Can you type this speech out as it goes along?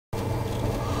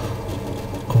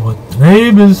What the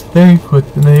neighbors think,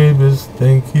 what the neighbors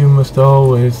think, you must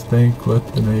always think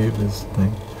what the neighbors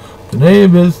think. The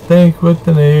neighbors think what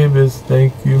the neighbors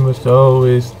think, you must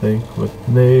always think what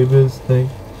the neighbors think.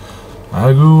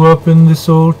 I grew up in this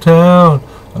old town,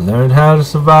 I learned how to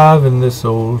survive in this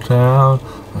old town.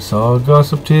 I saw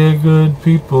gossip tear good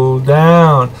people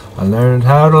down, I learned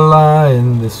how to lie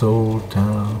in this old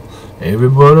town.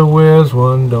 Everybody wears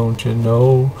one, don't you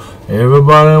know?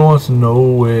 Everybody wants to know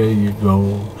where you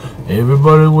go.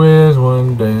 Everybody wears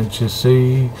one, don't you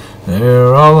see?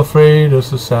 They're all afraid of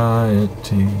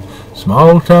society.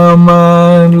 Small town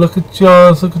mind, look at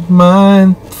yours, look at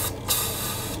mine.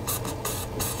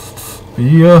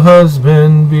 Be a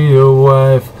husband, be a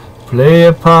wife, play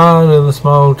a part of the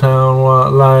small town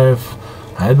life.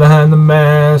 Hide behind the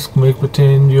mask, make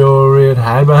pretend you're it.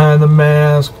 Hide behind the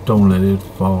mask, don't let it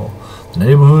fall. The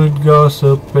neighborhood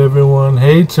gossip, everyone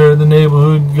hates her. The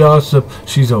neighborhood gossip,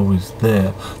 she's always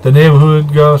there. The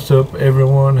neighborhood gossip,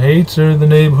 everyone hates her. The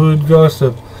neighborhood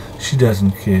gossip, she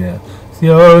doesn't care.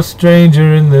 You're a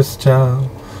stranger in this town,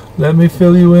 let me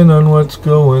fill you in on what's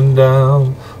going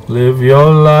down. Live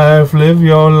your life, live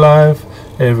your life.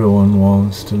 Everyone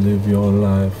wants to live your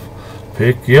life.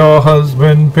 Pick your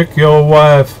husband, pick your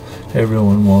wife.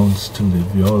 Everyone wants to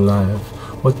live your life.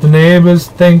 What the neighbors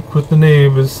think, what the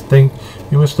neighbors think.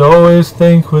 You must always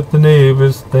think what the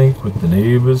neighbors think. What the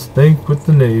neighbors think, what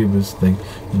the neighbors think.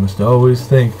 You must always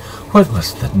think, what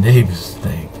must the neighbors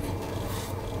think?